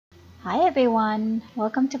Hi everyone,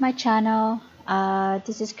 welcome to my channel.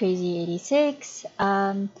 This is Crazy86.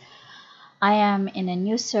 I am in a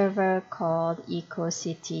new server called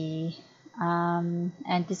EcoCity, and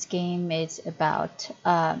this game is about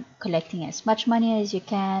collecting as much money as you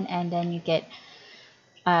can, and then you get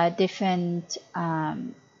different, how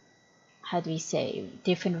do we say,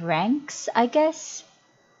 different ranks, I guess.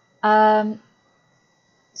 Um,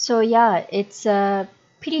 so yeah, it's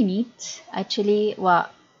pretty neat actually. Well,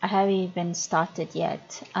 I haven't even started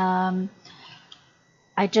yet.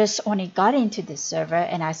 I just only got into this server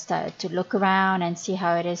and I started to look around and see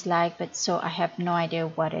how it is like, but so I have no idea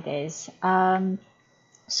what it is.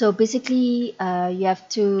 So basically, you have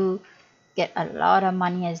to get a lot of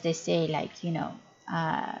money, as they say, like,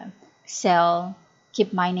 sell,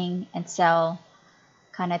 keep mining and sell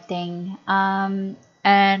kind of thing. And,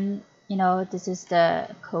 this is the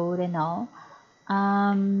code and all.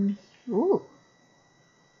 Ooh,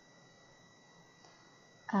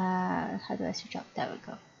 how do I switch up? There we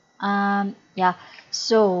go. Yeah,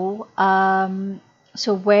 so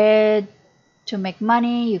where to make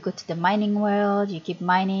money, you go to the mining world, you keep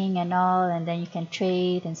mining and all, and then you can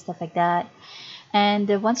trade and stuff like that. And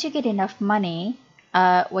once you get enough money,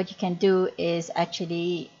 what you can do is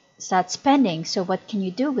actually start spending. So what can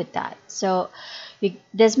you do with that? So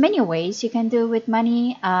there's many ways you can do with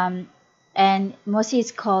money, and mostly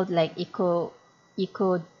it's called like eco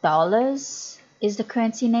dollars is the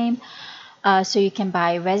currency name. So you can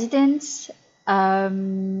buy residence,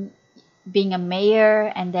 being a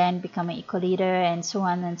mayor, and then become an eco leader, and so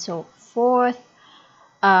on and so forth.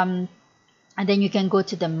 Um, and then you can go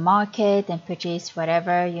to the market and purchase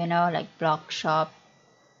whatever, like block shop.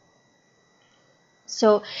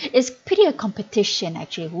 So it's pretty a competition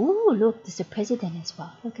actually. Ooh, look, there's a president as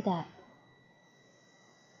well. Look at that.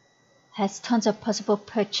 Has tons of possible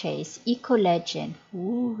purchase. Eco legend.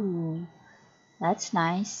 Ooh, that's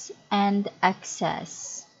nice. And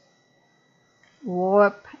access.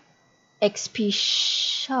 Warp XP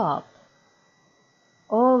shop.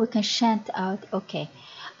 Oh, we can chant out. Okay.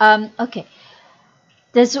 Okay.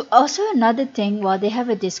 There's also another thing. Well, they have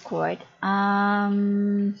a Discord.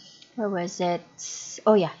 Where was it?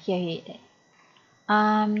 Oh yeah, here it is.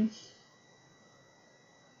 Um,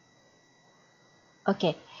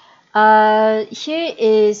 okay. Here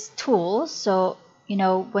is tools. So,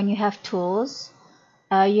 when you have tools,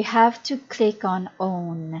 you have to click on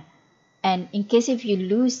own. And in case if you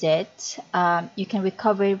lose it, you can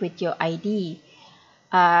recover it with your ID.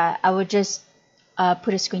 I will just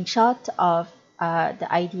put a screenshot of the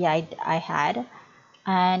ID I had.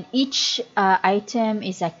 And each item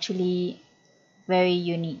is actually very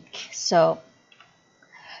unique. So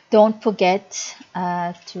don't forget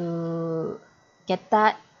to get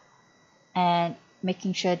that, and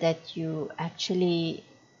making sure that you actually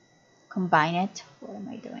combine it. What am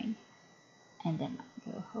I doing? And then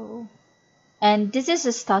go home. And this is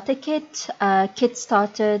a starter kit, kit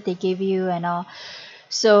starter they give you and all.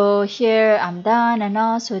 So here I'm done and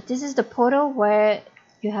all. So this is the portal where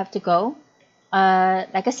you have to go.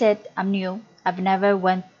 Like I said, I'm new. I've never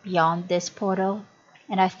went beyond this portal,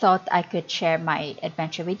 and I thought I could share my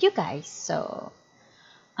adventure with you guys. So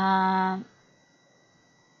um,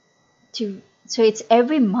 so it's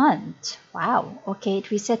every month. Wow. Okay, it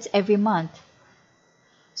resets every month.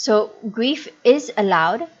 So grief is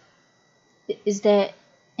allowed. Is there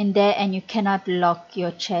in there, and you cannot lock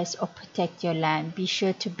your chest or protect your land. Be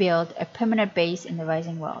sure to build a permanent base in the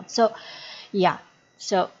rising world. So yeah.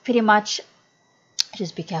 So pretty much,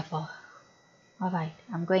 just be careful. All right,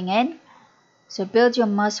 I'm going in. So build your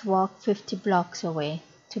must walk 50 blocks away.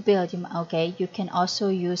 To build your, okay, you can also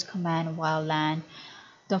use command while land.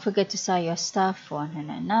 Don't forget to sell your stuff for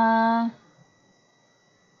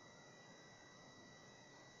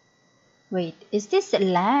Wait, is this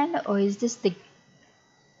land or is this the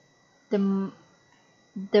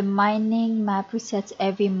the mining map resets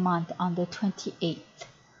every month on the 28th?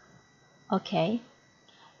 Okay.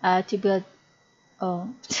 To build,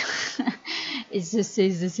 oh, it just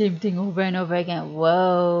says the same thing over and over again.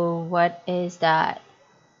 Whoa, what is that?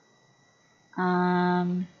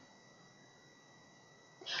 Um,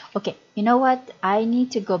 Okay, you know what? I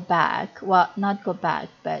need to go back. Well, not go back,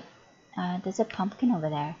 but there's a pumpkin over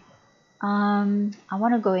there. I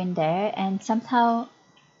want to go in there and somehow,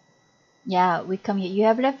 yeah, we come here. You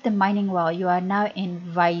have left the mining well. You are now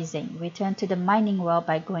in Rising. Return to the mining well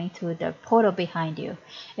by going through the portal behind you.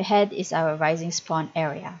 Ahead is our Rising spawn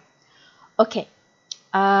area. Okay.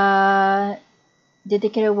 Uh,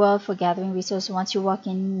 Dedicated world for gathering resources. Once you walk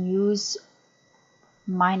in, use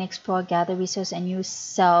mine, explore, gather resources, and use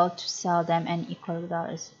sell to sell them and equal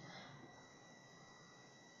dollars.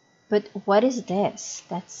 But what is this?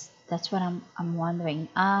 That's what I'm wondering.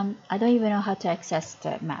 I don't even know how to access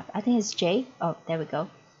the map. I think it's J. Oh, there we go.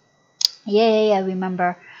 Yeah,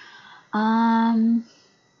 remember.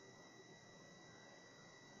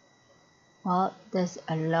 Well, there's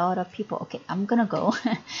a lot of people. Okay, I'm gonna go.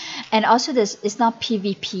 And also this, it's not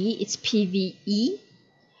PvP, it's PvE.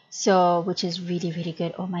 So, which is really, really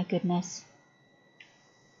good. Oh my goodness.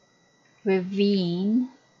 Ravine.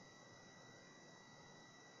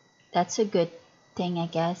 That's a good thing, I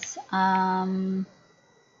guess.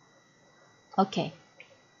 Okay.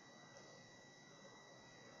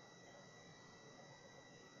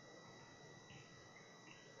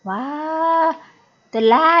 Wow, the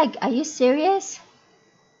lag. Are you serious?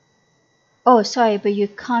 Oh, sorry, but you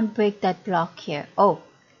can't break that block here. Oh,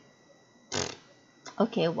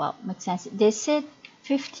 okay, well, makes sense. They said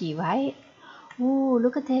 50, right? Ooh,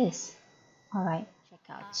 look at this. All right, check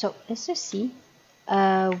out. So let's just see.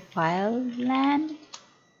 Wildland.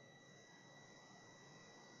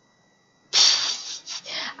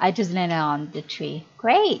 I just landed on the tree.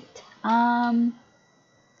 Great.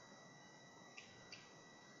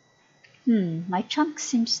 My chunk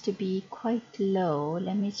seems to be quite low.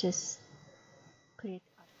 Let me just put it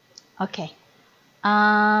up. Okay.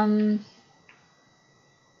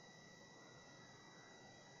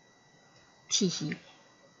 Teehee.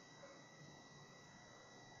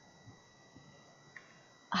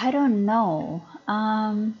 I don't know.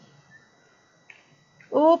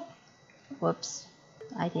 Oop. Whoops.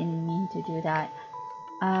 I didn't mean to do that.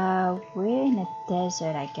 We're in a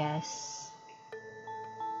desert, I guess.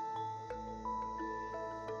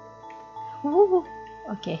 Ooh.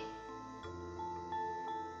 Okay.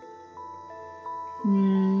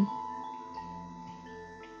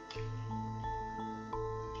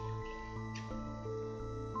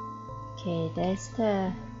 Okay, there's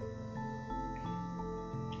the...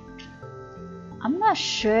 I'm not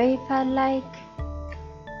sure if I like...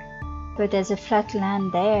 But there's a flat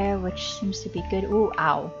land there, which seems to be good. Ooh,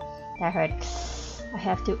 ow. That hurt. I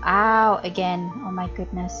have to... Ow! Again. Oh my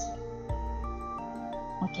goodness.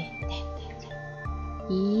 Okay.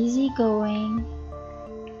 Easy going.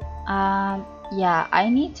 Yeah, I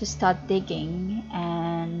need to start digging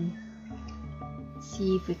and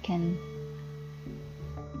see if we can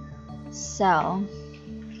sell.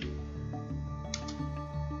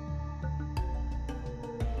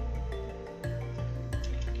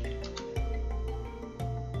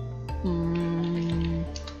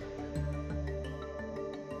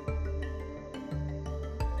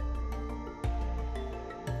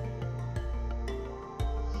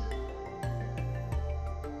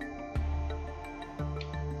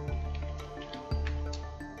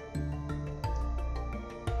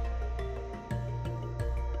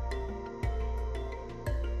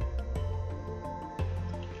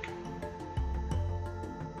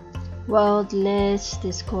 World list,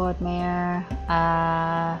 Discord mayor,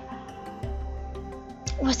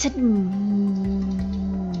 was it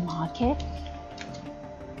market?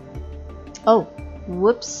 Oh,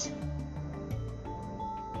 whoops.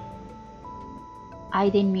 I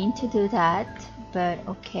didn't mean to do that, but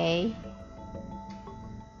okay.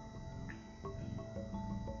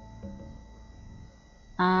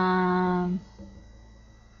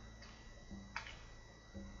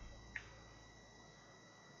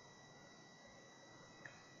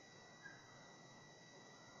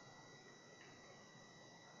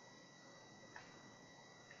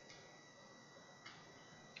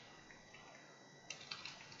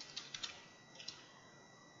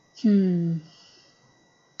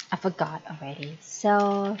 I forgot already.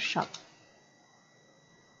 Sell shop.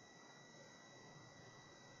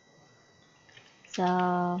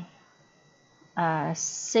 Sell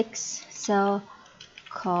 6. Sell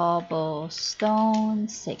cobblestone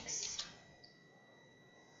 6.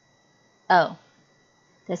 Oh,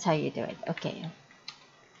 that's how you do it. Okay.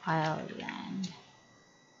 Wildland.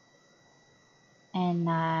 And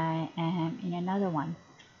I am in another one.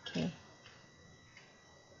 Okay.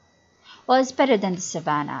 Well, it's better than the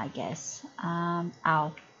savannah, I guess.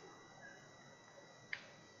 Ow.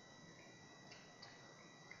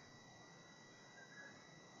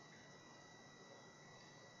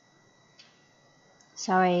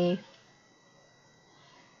 Sorry.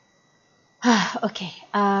 Okay.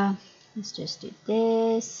 Let's just do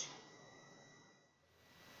this.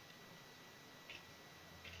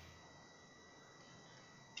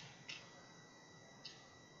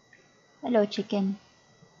 Hello, chicken.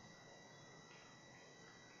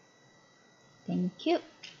 Thank you.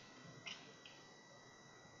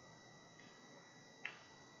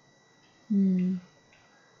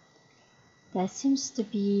 That seems to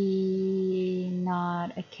be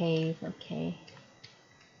not a cave. Okay.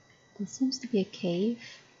 This seems to be a cave.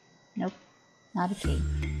 Nope, not a cave.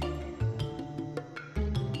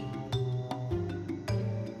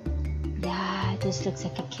 Yeah, this looks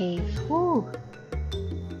like a cave. Woo!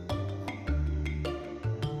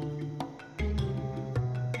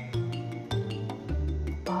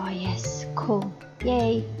 Oh yes, cool.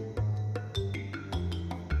 Yay!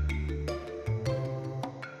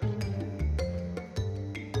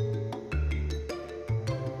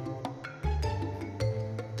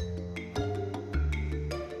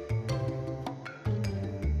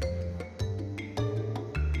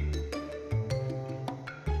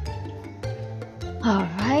 All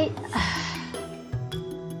right.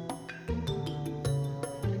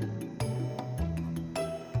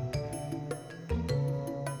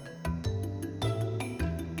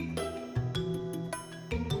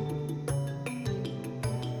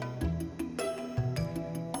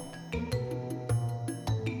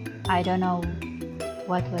 I don't know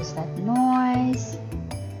what was that noise.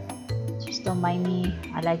 Just don't mind me.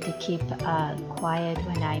 I like to keep quiet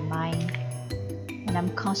when I mine, when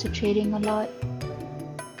I'm concentrating a lot.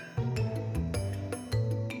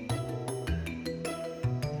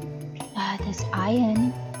 There's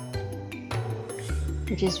iron,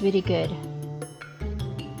 which is really good.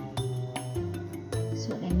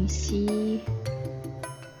 So let me see.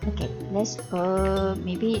 Okay, let's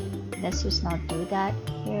maybe let's just not do that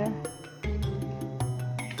here.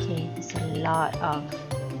 Okay, there's a lot of.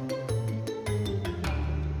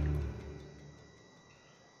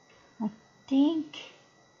 I think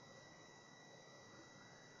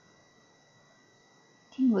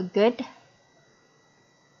we're good.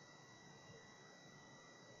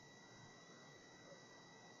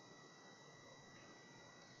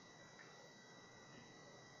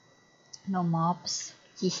 No mobs.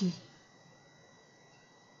 Hehe.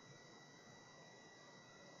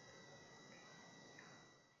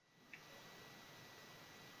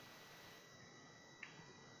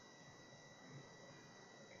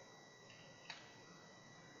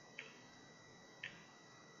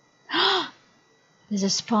 There's a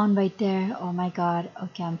spawn right there. Oh my god.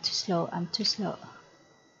 Okay, I'm too slow. I'm too slow.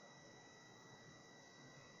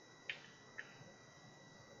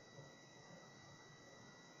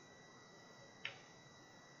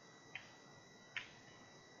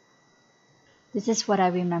 This is what I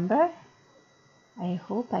remember. I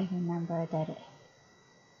hope I remember that.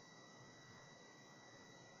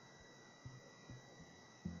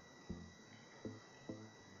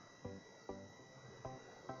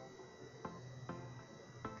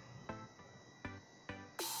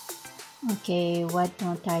 Okay, what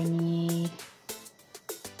don't I need?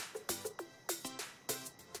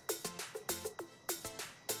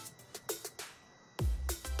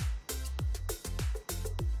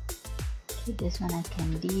 Okay, this one I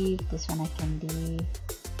can leave. This one I can leave.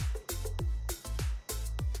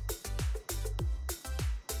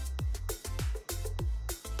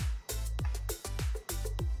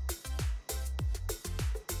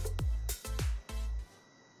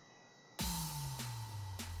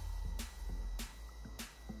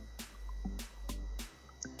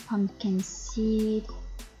 Pumpkin seed.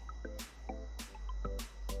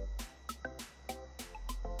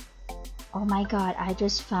 Oh my god, I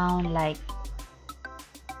just found like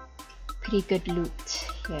pretty good loot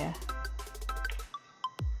here.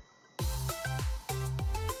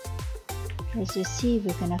 Let's just see if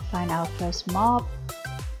we're gonna find our first mob.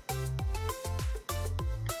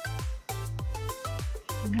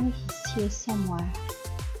 I know he's here somewhere.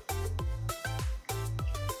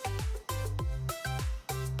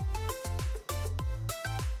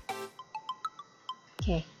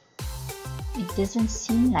 Okay, it doesn't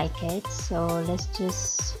seem like it, so let's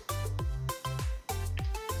just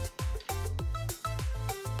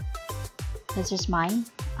mine.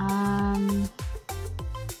 Oh,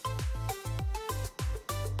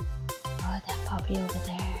 they're probably over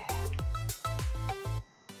there.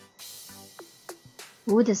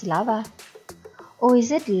 Ooh, there's lava. Oh,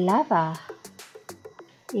 is it lava?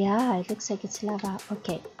 Yeah, it looks like it's lava.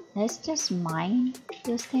 Okay, let's just mine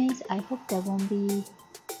those things. I hope there won't be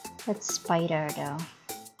that spider though.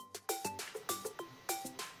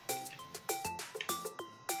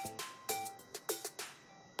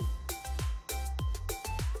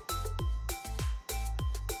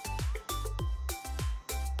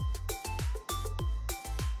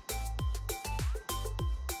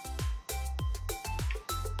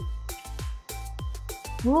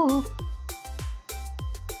 Ooh.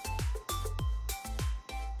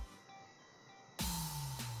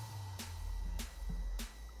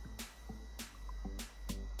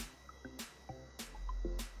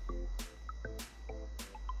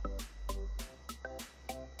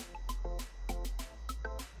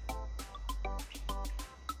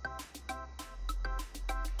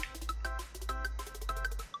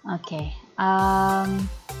 Okay.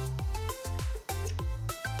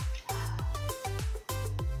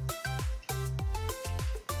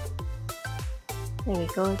 There we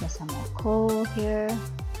go. There's some more coal here.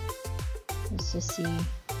 Let's just see.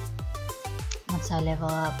 Once I level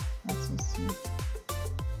up, let's just see.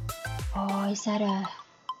 Oh, is that a...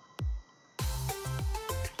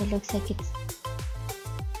 It looks like it's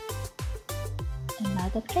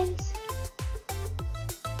another place.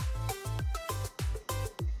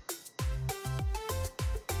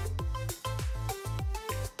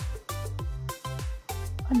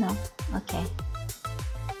 Oh no. Okay.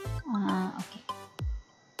 Okay.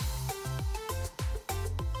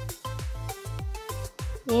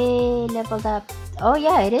 Yay, leveled up. Oh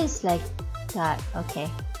yeah, it is like that. Okay.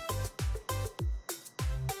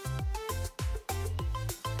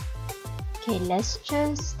 Okay, let's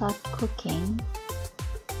just start cooking.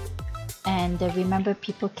 And remember,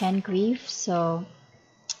 people can grieve, so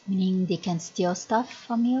meaning they can steal stuff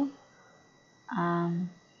from you.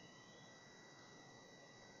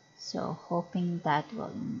 So hoping that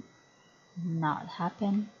will not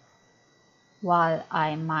happen while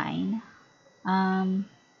I mine. Oh,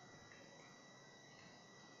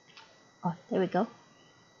 there we go.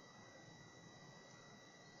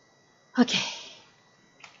 Okay.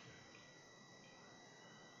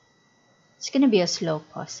 It's gonna be a slow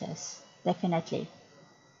process, definitely.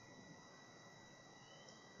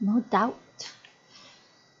 No doubt.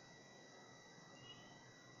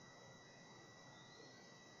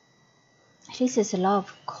 At least there's a lot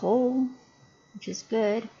of coal, which is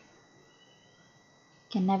good.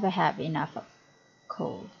 Can never have enough of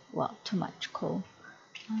coal. Well, too much coal.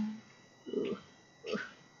 There we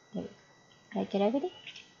go. Did I get everything?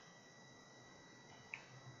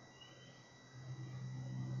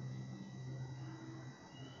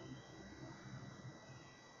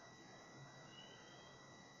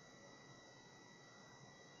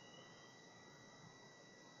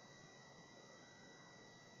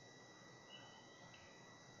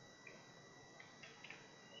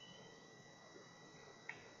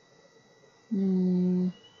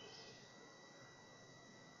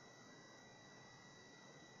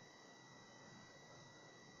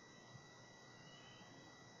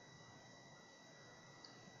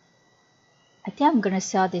 I think I'm gonna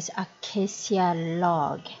sell this acacia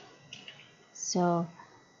log. So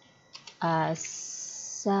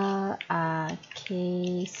sell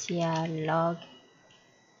acacia log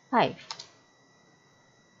 5.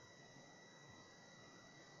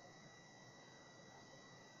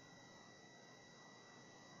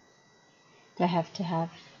 Do I have to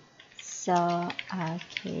have sell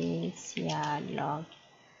acacia log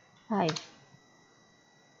 5?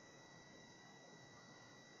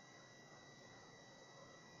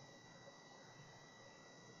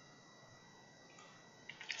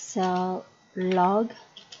 Sell log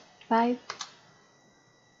 5.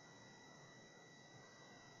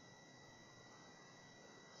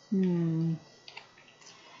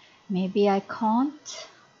 Maybe I can't.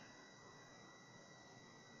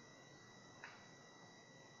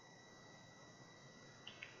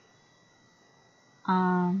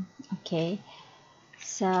 Okay.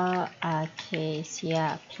 Sell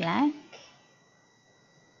acacia plank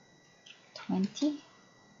 20.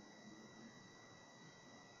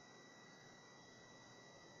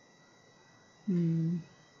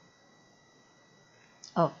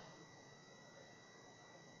 Oh.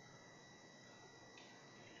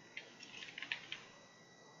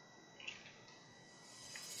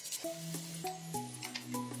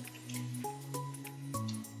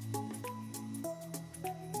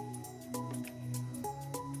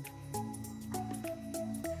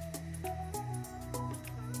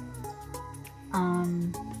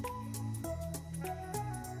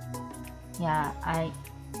 Yeah,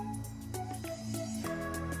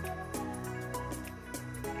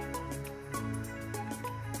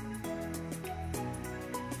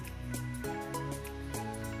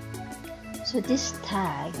 so this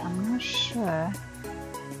tag, I'm not sure.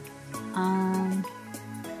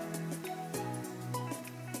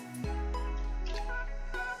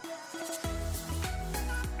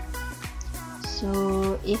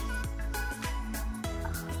 So if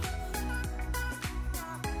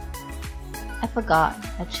I forgot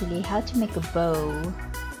actually how to make a bow.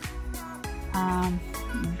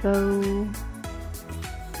 Bow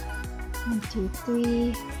 1, 2,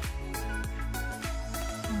 3. 1,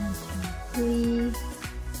 2, 3.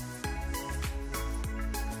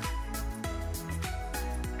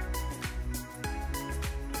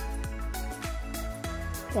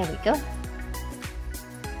 There we go.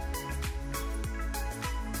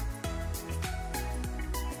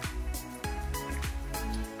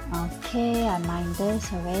 Okay, I mined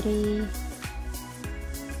this already.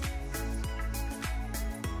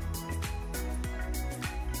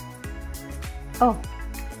 Oh,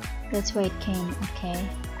 that's where it came. Okay.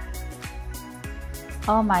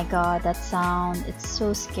 Oh my god, that sound. It's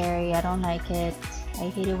so scary. I don't like it. I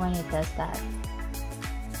hate it when it does that.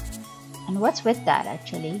 And what's with that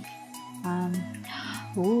actually?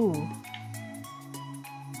 Ooh.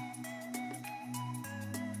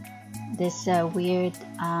 This weird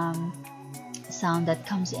sound that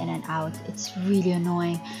comes in and out. It's really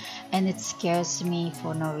annoying and it scares me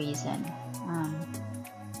for no reason.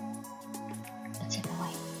 It's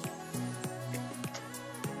annoying.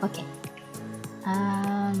 Okay.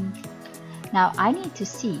 Now I need to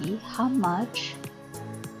see how much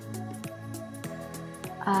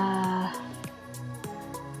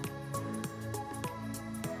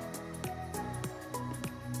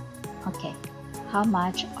okay, how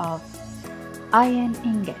much of iron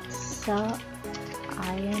ingots. So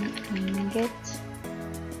iron ingot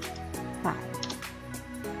 5.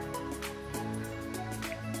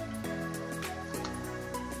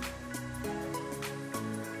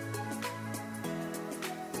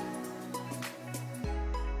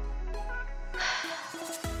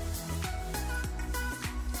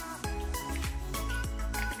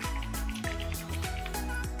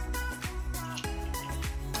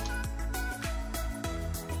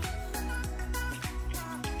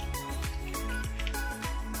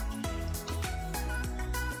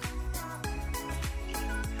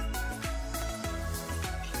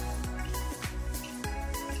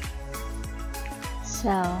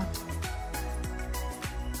 So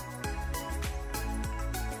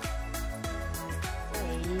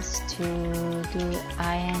ways to do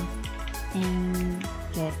iron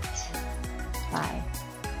ingot 5.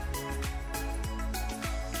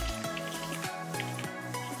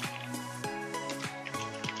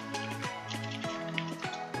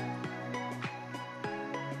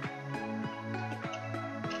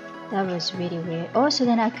 That was really weird. Oh, so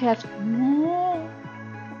then I could have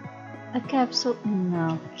a capsule.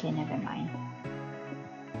 No, okay, never mind.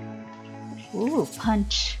 Ooh,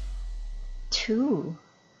 punch 2.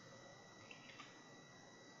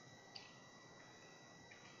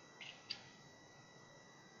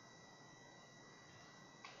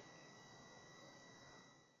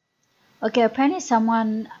 Okay, apparently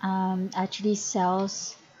someone actually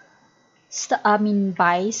sells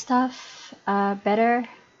buy stuff better.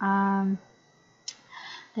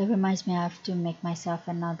 That reminds me, I have to make myself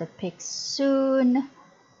another pick soon.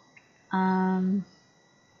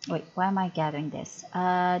 Wait, why am I gathering this?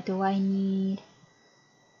 Do I need...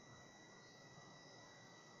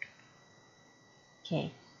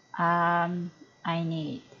 Okay, I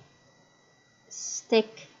need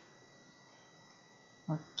stick.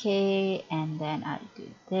 Okay, and then I do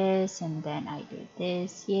this, and then I do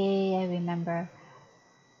this. Yay, I remember.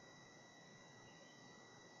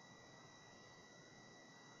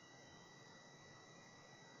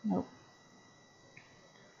 Nope.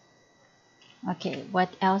 Okay, what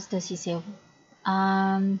else does he say?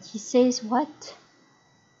 He says what?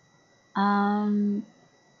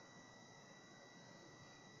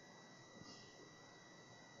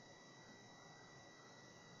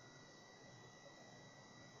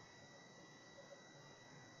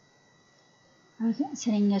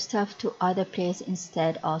 Sending your stuff to other places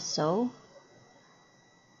instead also.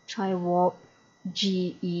 Try warp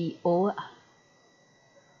GEO.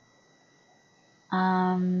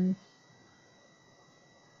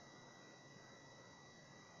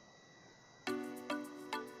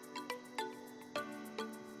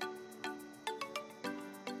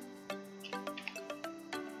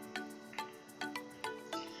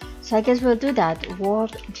 So I guess we'll do that.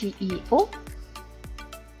 Warp GEO.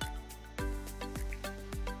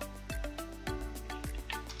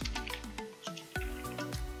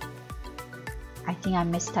 I think I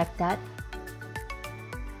mistyped that.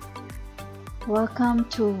 Welcome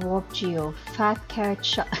to Warp Geo. Fat carrot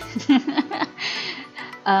shop.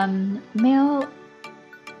 Mail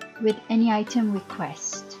with any item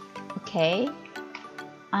request. Okay.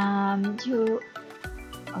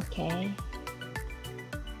 Okay.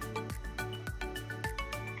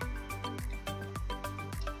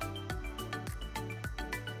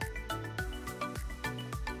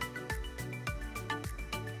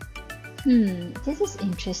 This is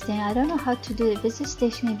interesting. I don't know how to do it. Visit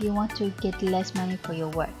station if you want to get less money for your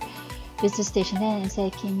work. Visit station, then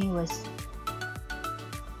inside Kimi was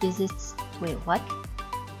visits. Wait, what?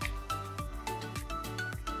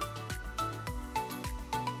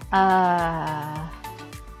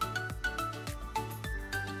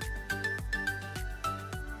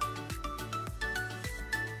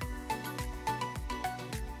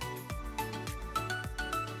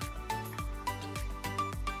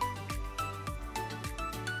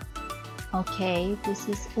 Okay, this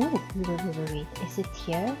is, oh, wait, is it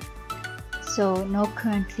here? So no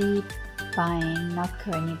currently buying, not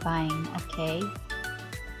currently buying, okay.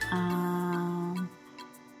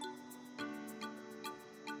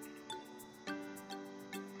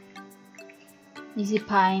 Is he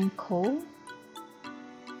buying coal?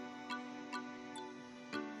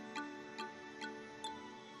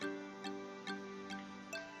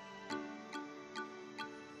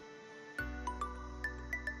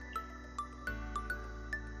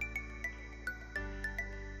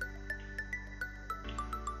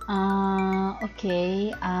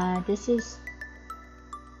 Okay, this is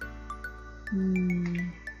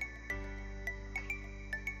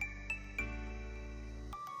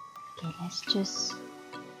okay, let's just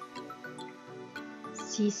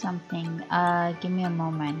see something. Give me a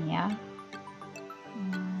moment, yeah.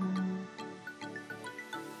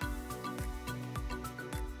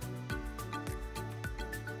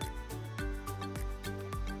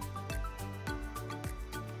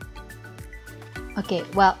 Okay,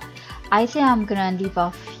 well, I think I'm gonna leave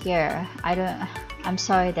off here. I'm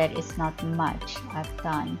sorry that it's not much I've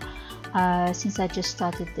done. Since I just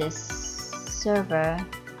started this server,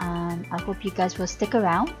 I hope you guys will stick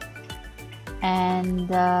around.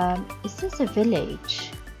 And is this a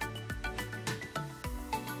village?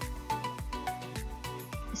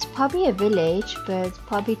 It's probably a village, but it's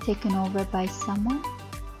probably taken over by someone.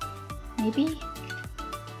 Maybe?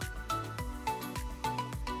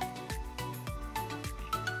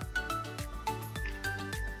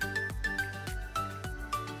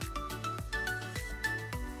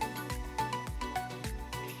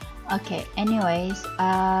 Okay, anyways,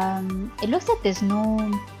 it looks like there's no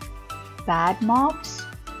bad mobs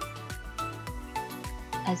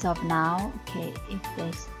as of now. Okay, if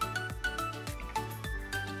there's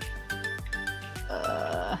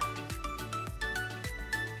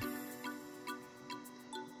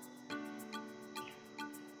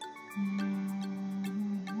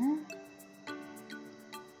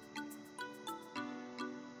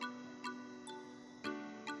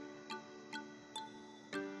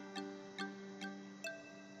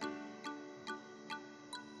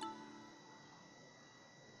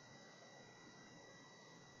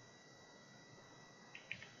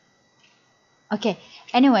okay,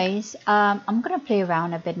 anyways, I'm gonna play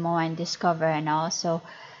around a bit more and discover and all. So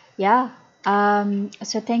yeah,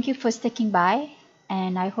 so thank you for sticking by,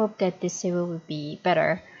 and I hope that this series will be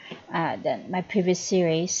better than my previous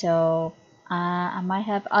series. So I might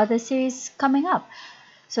have other series coming up.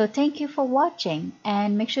 So thank you for watching,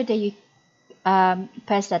 and make sure that you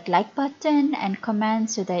press that like button and comment,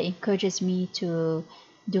 so that it encourages me to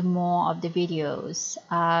do more of the videos.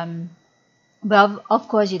 Well, of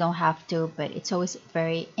course you don't have to, but it's always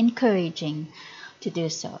very encouraging to do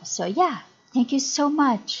so. So yeah, thank you so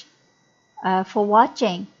much for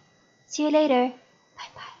watching. See you later.